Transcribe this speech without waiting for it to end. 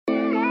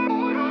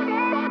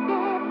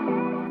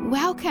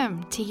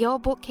Welcome to Your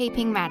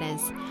Bookkeeping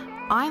Matters.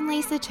 I'm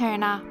Lisa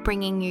Turner,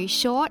 bringing you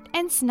short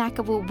and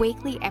snackable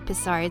weekly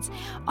episodes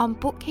on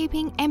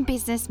bookkeeping and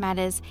business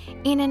matters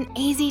in an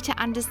easy to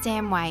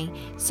understand way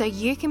so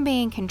you can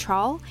be in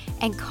control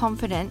and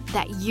confident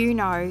that you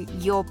know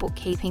your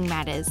bookkeeping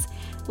matters.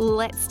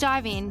 Let's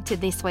dive into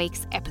this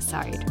week's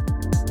episode.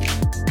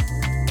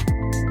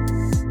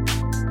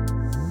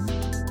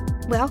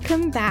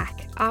 Welcome back.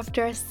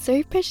 After a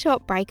super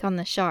short break on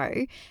the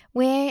show,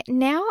 we're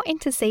now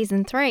into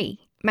season 3.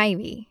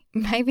 Maybe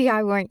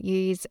I won't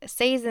use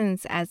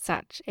seasons as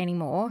such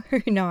anymore,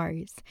 who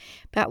knows.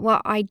 But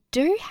what I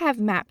do have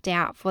mapped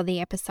out for the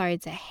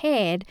episodes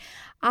ahead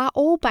are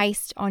all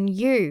based on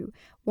you,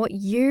 what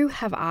you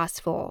have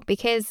asked for,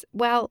 because,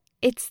 well,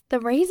 it's the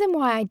reason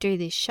why I do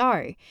this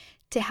show,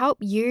 to help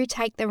you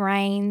take the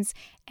reins,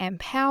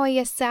 empower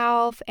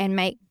yourself, and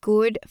make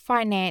good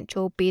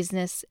financial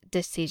business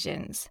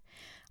decisions.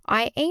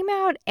 I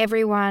emailed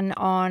everyone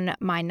on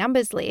my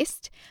numbers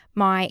list,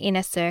 my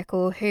inner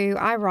circle, who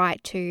I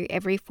write to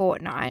every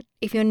fortnight.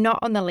 If you're not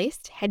on the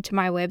list, head to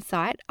my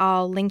website.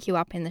 I'll link you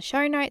up in the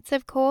show notes,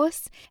 of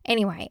course.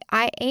 Anyway,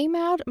 I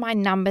emailed my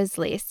numbers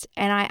list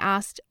and I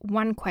asked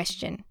one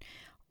question.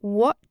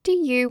 What do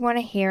you want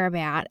to hear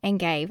about? And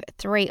gave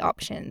 3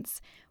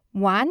 options.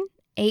 1,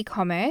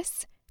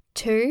 e-commerce.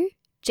 2,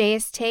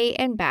 GST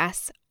and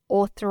BAS.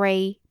 Or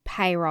 3,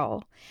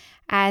 payroll,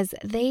 as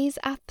these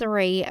are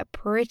 3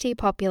 pretty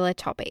popular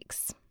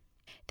topics.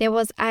 There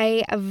was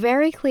a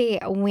very clear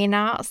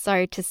winner,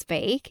 so to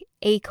speak,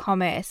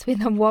 e-commerce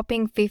with a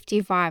whopping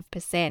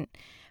 55%,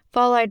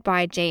 followed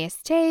by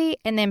GST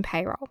and then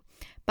payroll,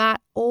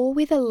 but all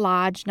with a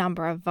large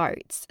number of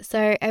votes.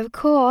 So, of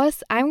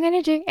course, I'm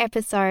going to do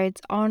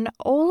episodes on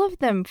all of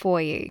them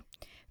for you.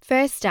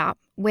 First up,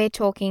 we're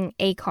talking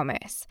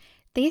e-commerce.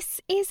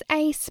 This is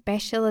a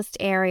specialist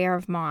area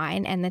of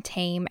mine and the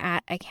team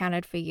at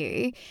Accounted For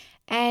You.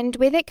 And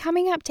with it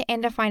coming up to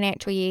end of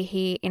financial year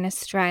here in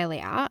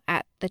Australia,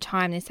 at the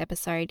time this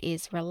episode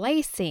is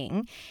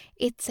releasing,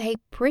 it's a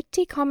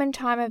pretty common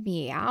time of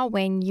year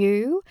when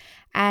you,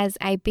 as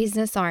a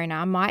business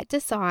owner, might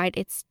decide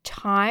it's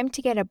time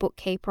to get a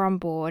bookkeeper on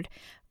board,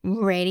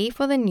 ready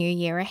for the new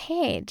year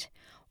ahead.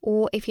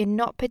 Or if you're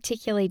not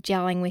particularly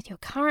gelling with your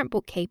current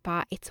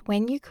bookkeeper, it's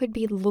when you could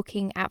be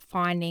looking at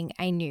finding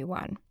a new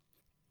one.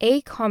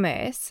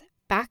 E-commerce.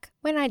 Back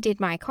when I did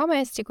my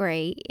commerce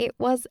degree, it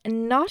was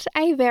not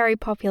a very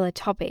popular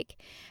topic,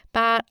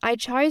 but I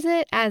chose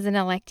it as an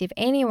elective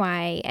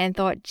anyway and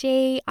thought,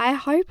 gee, I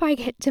hope I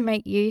get to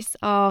make use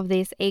of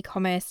this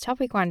e-commerce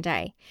topic one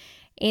day.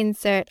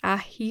 Insert a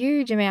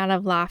huge amount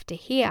of laughter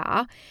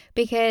here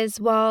because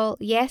while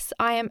yes,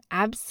 I am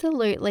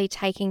absolutely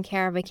taking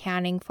care of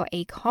accounting for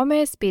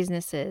e-commerce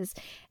businesses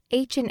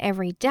each and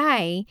every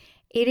day,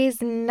 it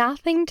is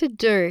nothing to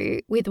do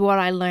with what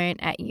I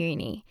learned at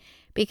uni,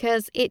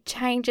 because it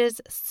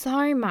changes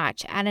so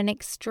much at an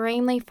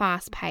extremely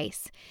fast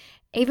pace,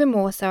 even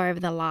more so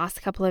over the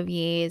last couple of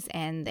years,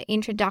 and the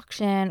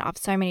introduction of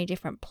so many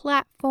different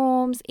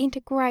platforms,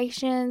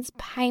 integrations,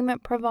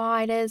 payment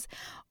providers,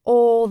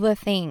 all the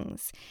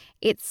things.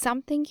 It's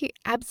something you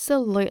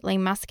absolutely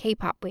must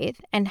keep up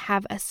with and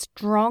have a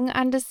strong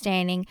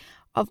understanding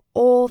of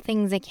all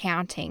things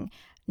accounting,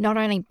 not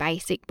only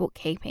basic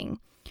bookkeeping,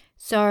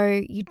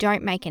 so you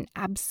don't make an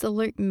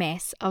absolute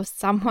mess of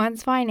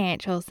someone's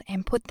financials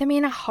and put them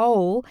in a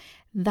hole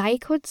they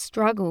could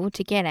struggle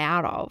to get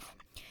out of.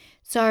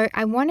 So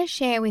I want to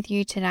share with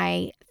you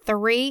today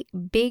 3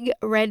 big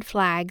red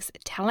flags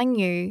telling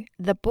you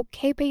the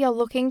bookkeeper you're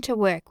looking to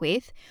work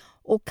with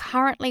or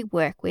currently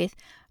work with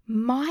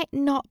might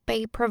not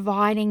be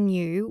providing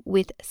you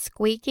with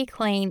squeaky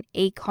clean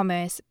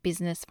e-commerce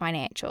business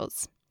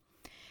financials.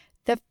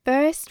 The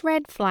first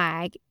red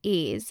flag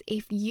is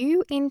if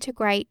you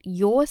integrate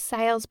your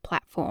sales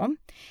platform,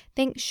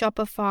 think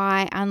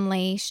Shopify,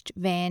 Unleashed,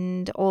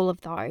 Vend, all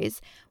of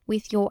those,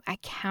 with your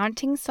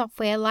accounting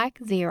software like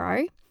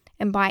Xero,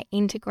 and by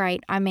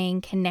integrate, I mean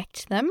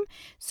connect them,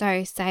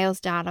 so sales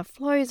data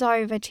flows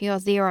over to your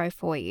Xero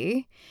for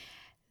you.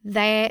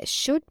 There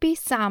should be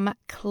some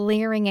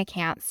clearing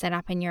accounts set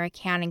up in your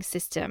accounting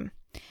system.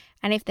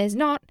 And if there's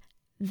not,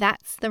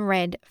 that's the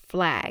red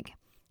flag.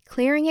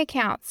 Clearing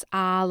accounts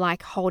are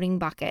like holding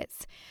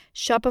buckets.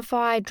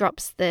 Shopify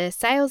drops the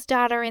sales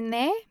data in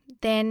there.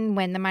 Then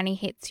when the money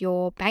hits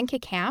your bank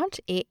account,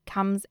 it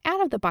comes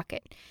out of the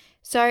bucket.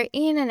 So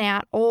in and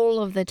out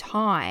all of the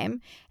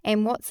time.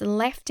 And what's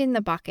left in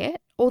the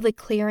bucket or the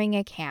clearing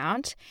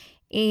account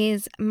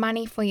is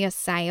money for your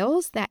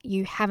sales that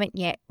you haven't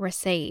yet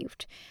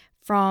received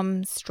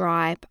from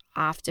Stripe,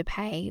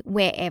 Afterpay,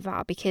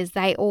 wherever, because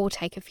they all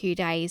take a few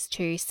days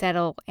to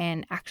settle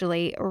and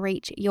actually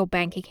reach your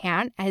bank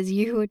account, as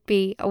you would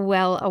be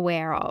well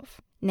aware of.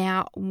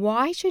 Now,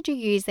 why should you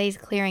use these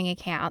clearing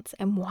accounts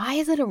and why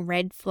is it a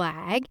red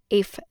flag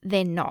if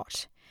they're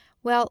not?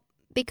 Well,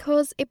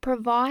 because it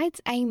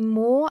provides a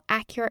more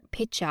accurate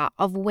picture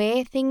of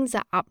where things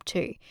are up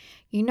to.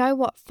 You know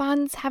what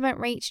funds haven't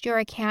reached your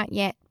account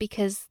yet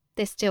because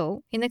they're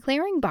still in the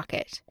clearing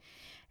bucket.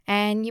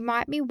 And you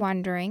might be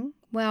wondering,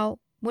 well,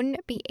 wouldn't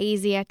it be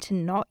easier to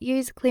not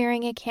use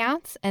clearing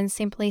accounts and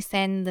simply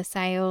send the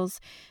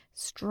sales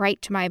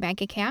straight to my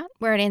bank account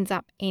where it ends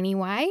up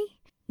anyway?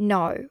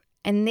 No,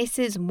 and this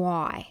is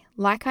why.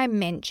 Like I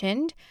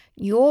mentioned,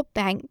 your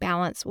bank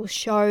balance will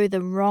show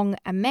the wrong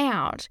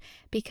amount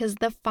because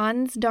the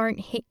funds don't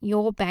hit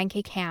your bank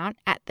account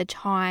at the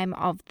time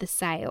of the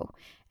sale.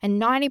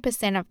 And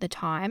 90% of the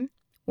time,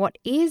 what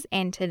is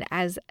entered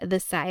as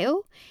the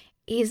sale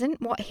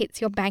isn't what hits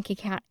your bank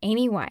account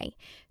anyway.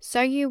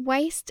 So you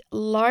waste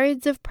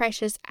loads of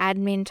precious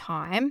admin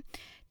time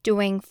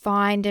doing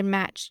find and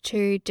match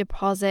to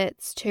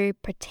deposits to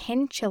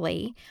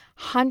potentially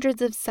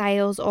hundreds of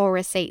sales or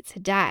receipts a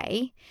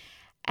day.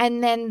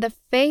 And then the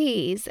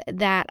fees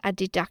that are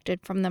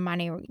deducted from the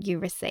money you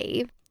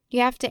receive,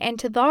 you have to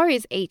enter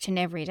those each and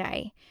every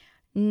day.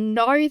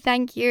 No,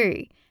 thank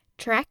you.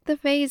 Track the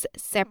fees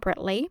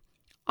separately,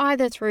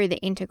 either through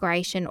the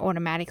integration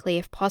automatically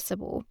if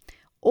possible,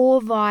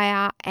 or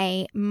via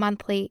a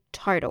monthly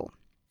total.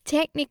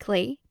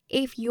 Technically,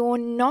 if you're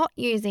not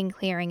using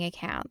clearing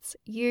accounts,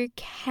 you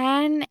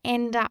can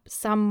end up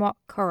somewhat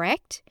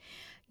correct.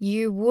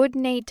 You would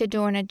need to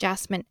do an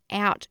adjustment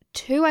out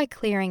to a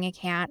clearing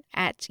account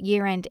at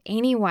year end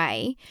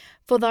anyway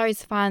for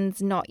those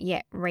funds not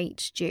yet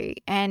reached you.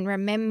 And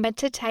remember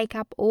to take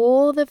up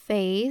all the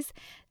fees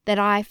that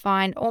I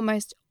find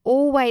almost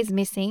always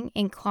missing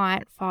in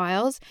client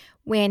files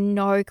where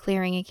no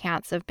clearing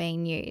accounts have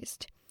been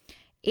used.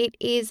 It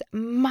is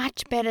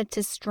much better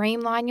to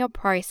streamline your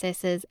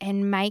processes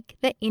and make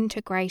the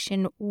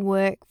integration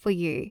work for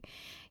you.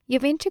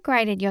 You've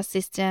integrated your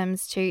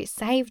systems to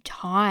save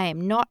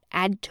time, not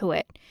add to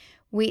it,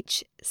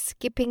 which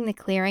skipping the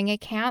clearing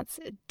accounts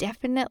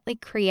definitely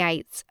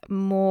creates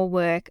more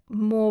work,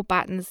 more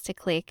buttons to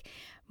click,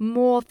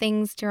 more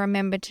things to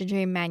remember to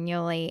do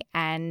manually,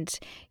 and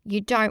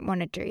you don't want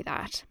to do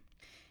that.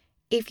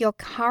 If your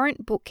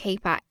current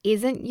bookkeeper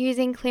isn't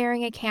using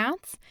clearing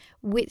accounts,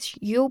 which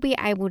you'll be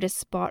able to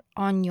spot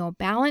on your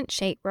balance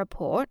sheet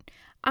report,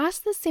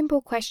 ask the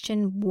simple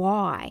question,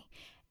 why?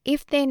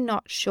 If they're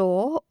not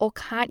sure or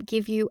can't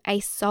give you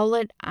a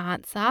solid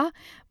answer,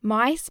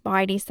 my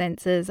spidey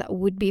senses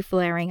would be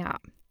flaring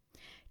up.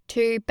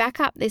 To back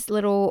up this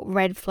little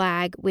red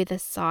flag with a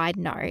side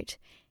note,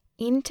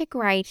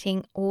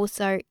 integrating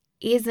also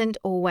isn't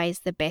always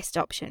the best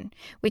option,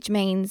 which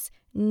means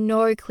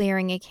no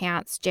clearing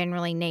accounts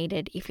generally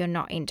needed if you're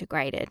not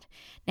integrated.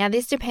 Now,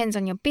 this depends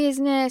on your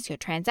business, your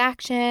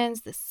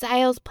transactions, the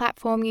sales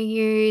platform you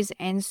use,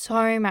 and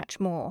so much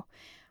more.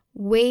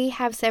 We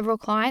have several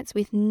clients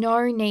with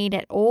no need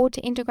at all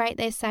to integrate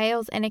their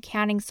sales and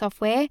accounting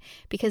software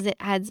because it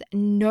adds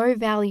no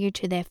value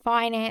to their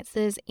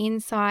finances,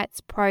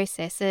 insights,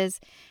 processes,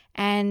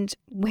 and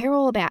we're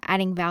all about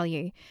adding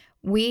value.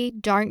 We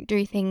don't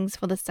do things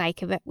for the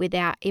sake of it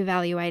without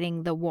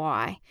evaluating the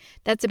why.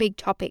 That's a big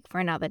topic for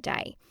another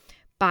day.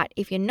 But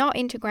if you're not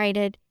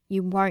integrated,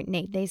 you won't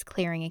need these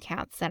clearing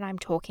accounts that I'm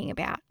talking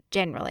about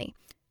generally.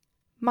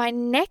 My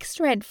next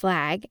red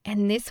flag,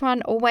 and this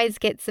one always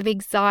gets a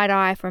big side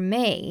eye from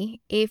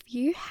me, if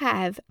you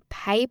have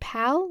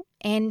PayPal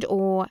and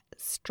or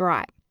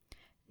Stripe,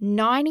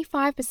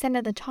 95%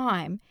 of the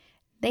time,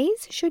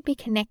 these should be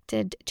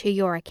connected to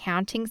your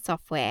accounting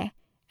software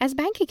as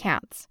bank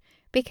accounts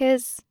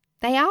because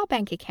they are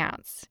bank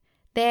accounts.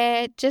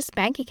 They're just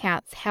bank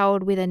accounts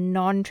held with a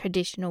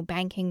non-traditional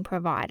banking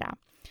provider.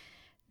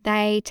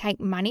 They take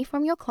money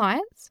from your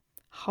clients,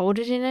 hold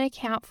it in an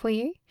account for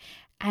you,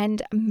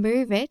 and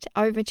move it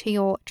over to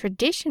your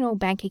traditional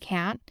bank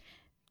account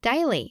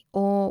daily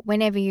or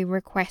whenever you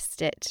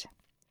request it.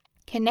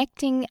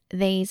 Connecting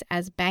these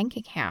as bank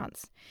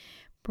accounts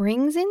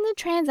brings in the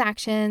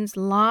transactions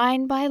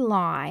line by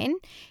line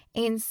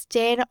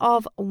instead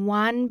of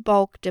one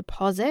bulk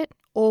deposit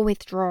or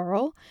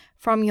withdrawal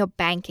from your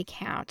bank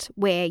account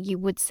where you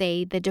would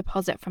see the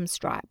deposit from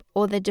Stripe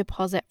or the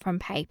deposit from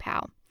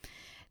PayPal.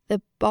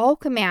 The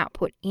bulk amount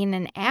put in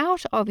and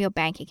out of your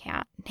bank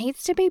account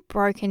needs to be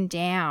broken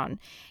down.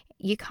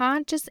 You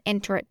can't just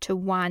enter it to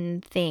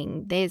one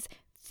thing. There's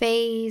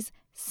fees,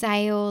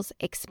 sales,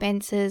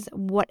 expenses,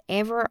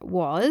 whatever it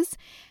was.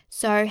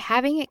 So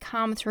having it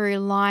come through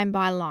line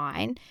by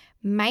line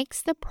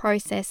makes the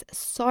process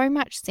so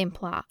much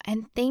simpler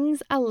and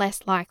things are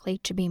less likely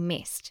to be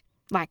missed,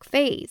 like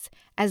fees,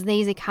 as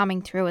these are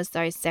coming through as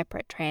those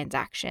separate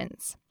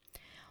transactions.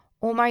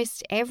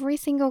 Almost every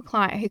single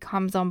client who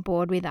comes on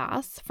board with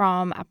us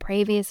from a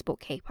previous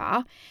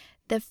bookkeeper,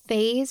 the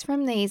fees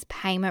from these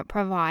payment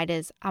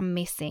providers are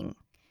missing.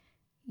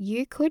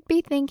 You could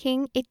be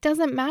thinking it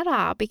doesn't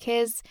matter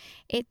because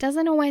it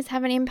doesn't always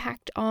have an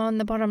impact on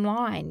the bottom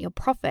line, your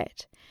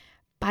profit.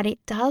 But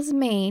it does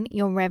mean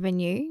your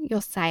revenue,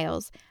 your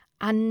sales,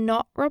 are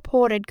not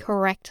reported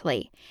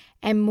correctly.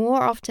 And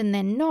more often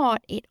than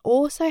not, it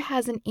also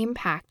has an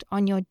impact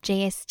on your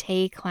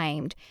GST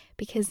claimed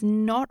because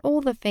not all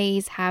the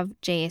fees have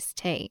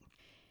GST.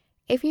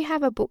 If you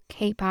have a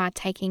bookkeeper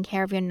taking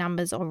care of your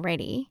numbers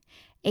already,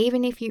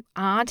 even if you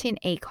aren't in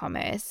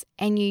e-commerce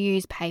and you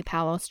use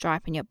PayPal or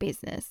Stripe in your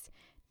business,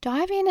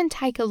 dive in and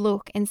take a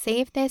look and see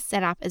if they're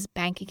set up as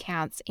bank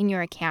accounts in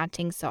your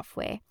accounting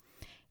software.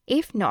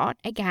 If not,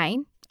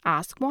 again,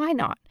 ask why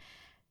not.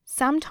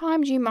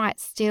 Sometimes you might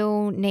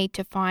still need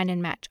to find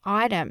and match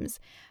items,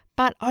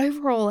 but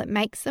overall it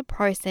makes the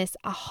process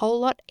a whole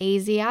lot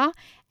easier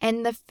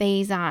and the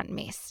fees aren't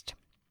missed.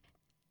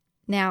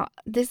 Now,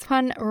 this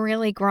one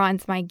really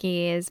grinds my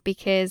gears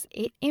because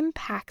it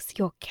impacts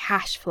your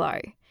cash flow,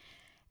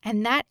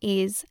 and that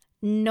is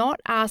not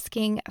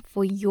asking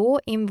for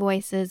your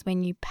invoices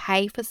when you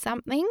pay for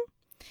something,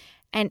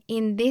 and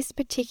in this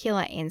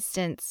particular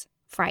instance,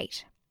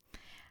 freight.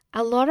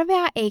 A lot of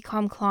our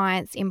e-com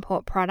clients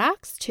import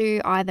products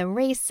to either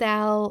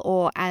resell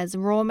or as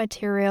raw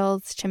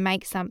materials to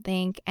make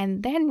something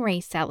and then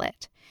resell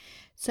it.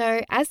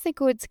 So as the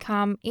goods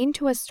come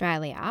into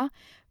Australia,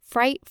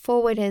 freight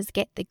forwarders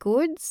get the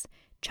goods,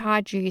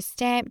 charge you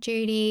stamp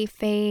duty,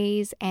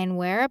 fees, and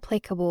where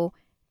applicable,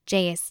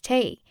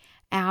 GST,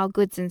 our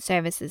goods and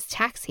services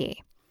tax here.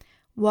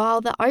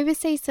 While the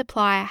overseas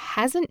supplier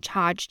hasn't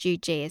charged you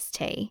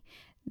GST,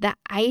 the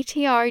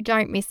ATO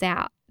don't miss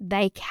out.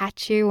 They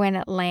catch you when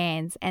it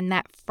lands and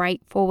that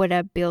freight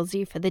forwarder bills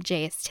you for the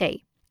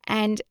GST.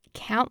 And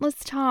countless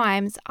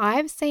times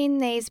I've seen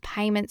these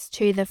payments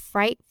to the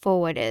freight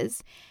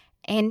forwarders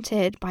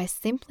entered by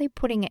simply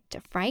putting it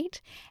to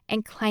freight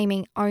and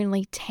claiming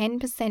only 10%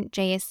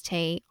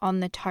 GST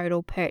on the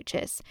total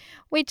purchase,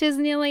 which is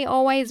nearly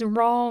always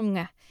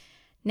wrong.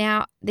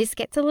 Now, this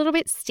gets a little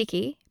bit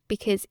sticky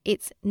because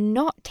it's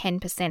not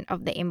 10%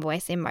 of the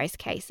invoice in most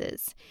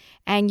cases.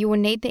 And you will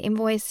need the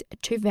invoice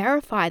to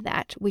verify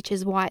that, which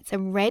is why it's a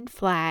red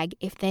flag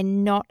if they're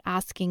not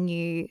asking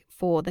you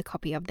for the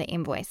copy of the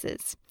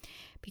invoices.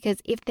 Because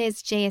if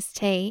there's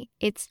GST,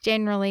 it's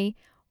generally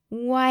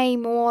way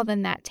more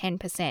than that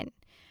 10%,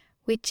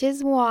 which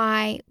is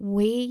why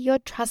we, your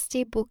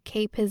trusty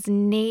bookkeepers,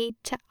 need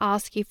to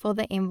ask you for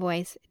the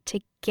invoice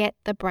to get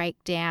the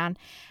breakdown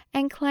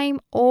and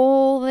claim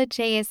all the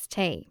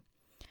GST.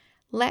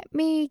 Let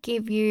me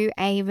give you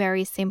a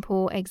very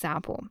simple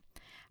example.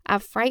 A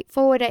freight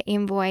forwarder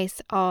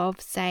invoice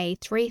of, say,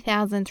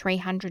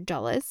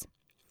 $3,300.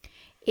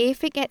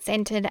 If it gets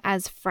entered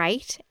as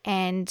freight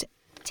and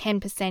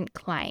 10%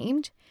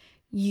 claimed,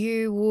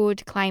 you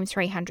would claim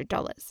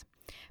 $300.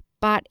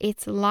 But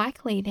it's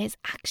likely there's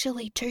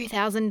actually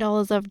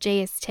 $2,000 of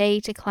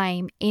GST to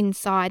claim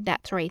inside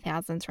that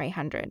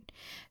 $3,300.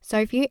 So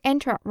if you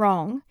enter it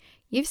wrong,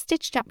 you've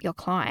stitched up your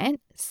client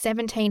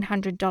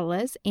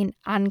 $1,700 in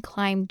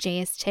unclaimed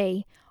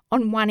GST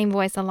on one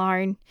invoice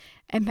alone.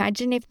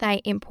 Imagine if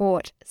they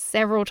import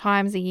several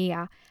times a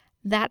year.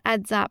 That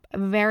adds up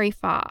very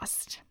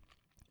fast.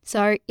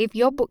 So if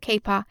your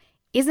bookkeeper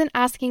isn't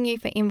asking you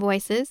for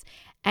invoices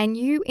and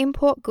you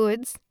import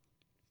goods,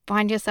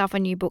 find yourself a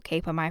new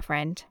bookkeeper, my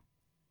friend.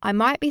 I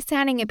might be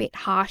sounding a bit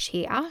harsh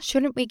here.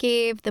 Shouldn't we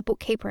give the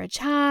bookkeeper a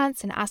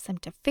chance and ask them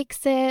to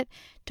fix it?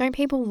 Don't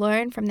people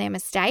learn from their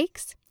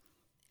mistakes?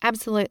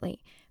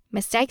 Absolutely.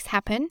 Mistakes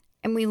happen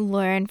and we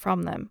learn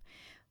from them.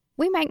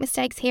 We make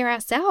mistakes here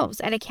ourselves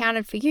at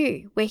Accounted for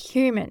You. We're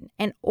human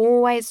and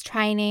always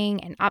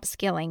training and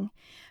upskilling.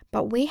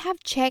 But we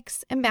have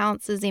checks and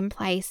balances in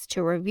place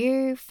to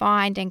review,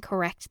 find and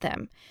correct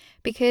them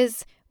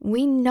because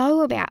we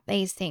know about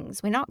these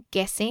things. We're not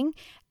guessing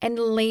and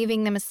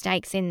leaving the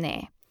mistakes in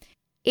there.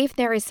 If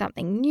there is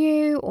something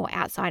new or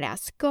outside our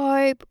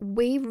scope,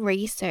 we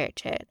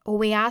research it or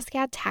we ask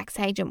our tax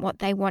agent what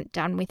they want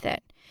done with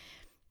it.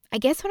 I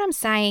guess what I'm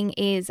saying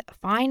is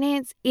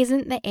finance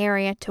isn't the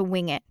area to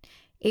wing it.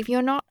 If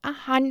you're not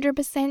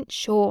 100%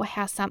 sure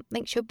how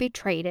something should be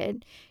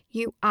treated,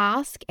 you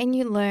ask and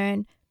you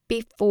learn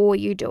before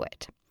you do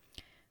it.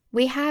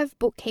 We have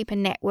bookkeeper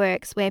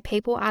networks where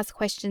people ask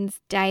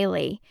questions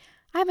daily.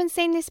 I haven't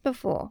seen this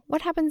before.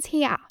 What happens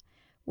here?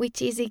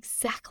 Which is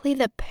exactly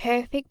the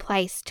perfect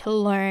place to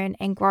learn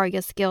and grow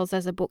your skills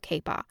as a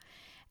bookkeeper.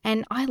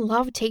 And I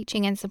love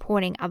teaching and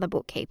supporting other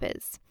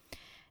bookkeepers.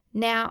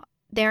 Now,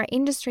 there are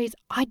industries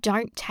I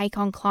don't take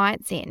on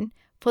clients in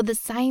for the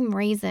same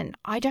reason.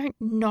 I don't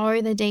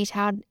know the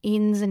detailed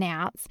ins and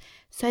outs,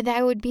 so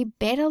they would be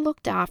better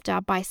looked after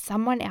by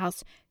someone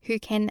else who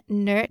can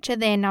nurture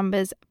their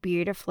numbers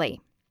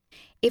beautifully.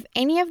 If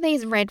any of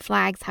these red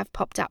flags have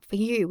popped up for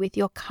you with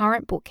your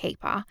current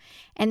bookkeeper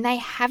and they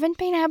haven't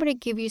been able to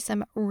give you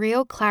some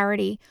real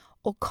clarity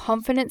or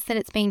confidence that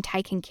it's being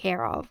taken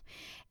care of,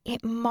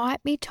 it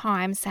might be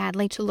time,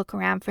 sadly, to look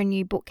around for a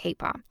new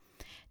bookkeeper.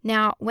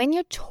 Now, when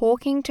you're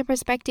talking to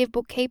prospective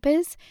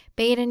bookkeepers,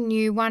 be it a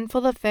new one for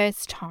the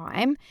first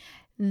time,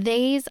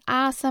 these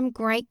are some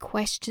great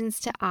questions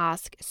to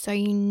ask so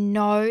you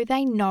know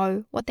they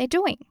know what they're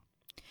doing.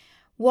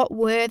 What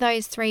were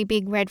those 3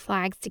 big red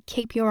flags to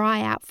keep your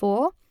eye out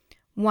for?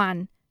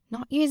 1,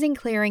 not using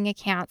clearing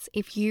accounts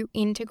if you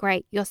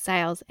integrate your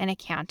sales and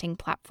accounting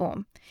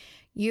platform.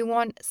 You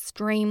want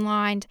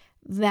streamlined,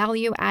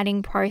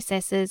 value-adding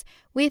processes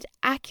with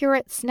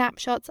accurate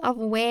snapshots of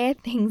where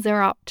things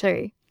are up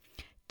to.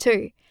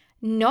 2,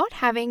 Not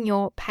having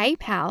your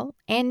PayPal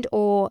and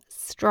or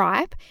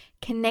Stripe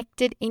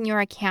connected in your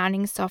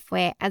accounting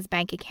software as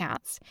bank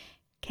accounts.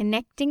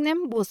 Connecting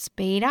them will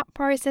speed up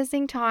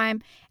processing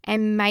time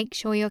and make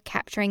sure you're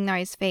capturing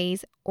those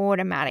fees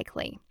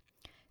automatically.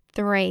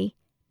 3,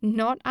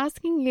 not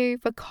asking you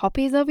for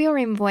copies of your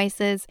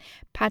invoices,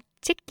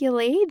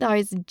 particularly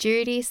those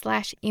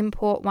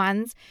duty/import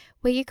ones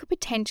where you could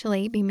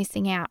potentially be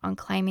missing out on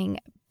claiming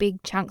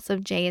big chunks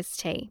of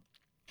GST.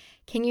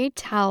 Can you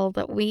tell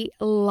that we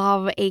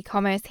love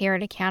e-commerce here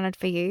at Accounted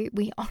For You?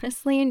 We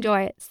honestly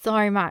enjoy it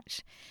so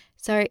much.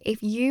 So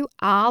if you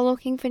are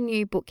looking for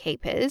new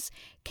bookkeepers,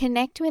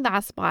 connect with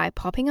us by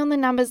popping on the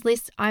numbers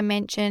list I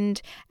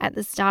mentioned at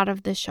the start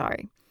of the show.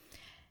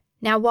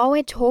 Now, while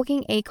we're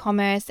talking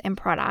e-commerce and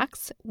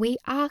products, we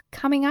are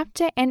coming up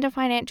to end of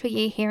financial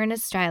year here in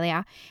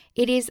Australia.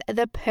 It is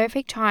the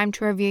perfect time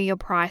to review your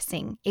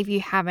pricing if you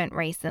haven't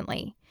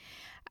recently.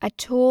 A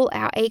tool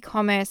our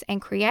e-commerce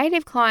and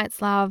creative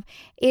clients love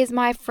is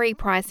my free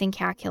pricing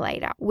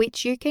calculator,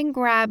 which you can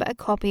grab a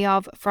copy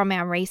of from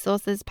our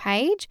resources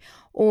page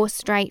or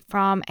straight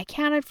from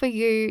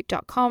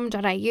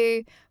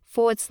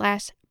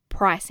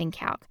accountedforyou.com.au/pricing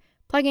calc.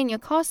 Plug in your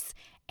costs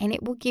and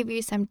it will give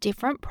you some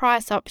different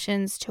price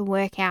options to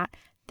work out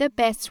the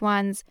best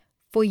ones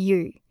for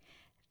you.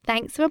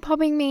 Thanks for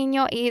popping me in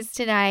your ears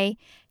today.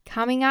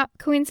 Coming up,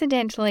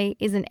 coincidentally,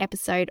 is an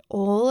episode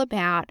all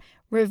about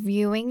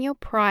reviewing your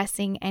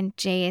pricing and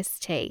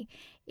GST.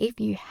 If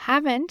you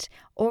haven't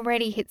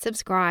already hit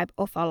subscribe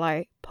or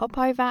follow, pop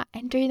over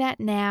and do that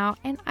now,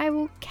 and I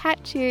will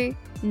catch you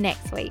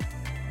next week.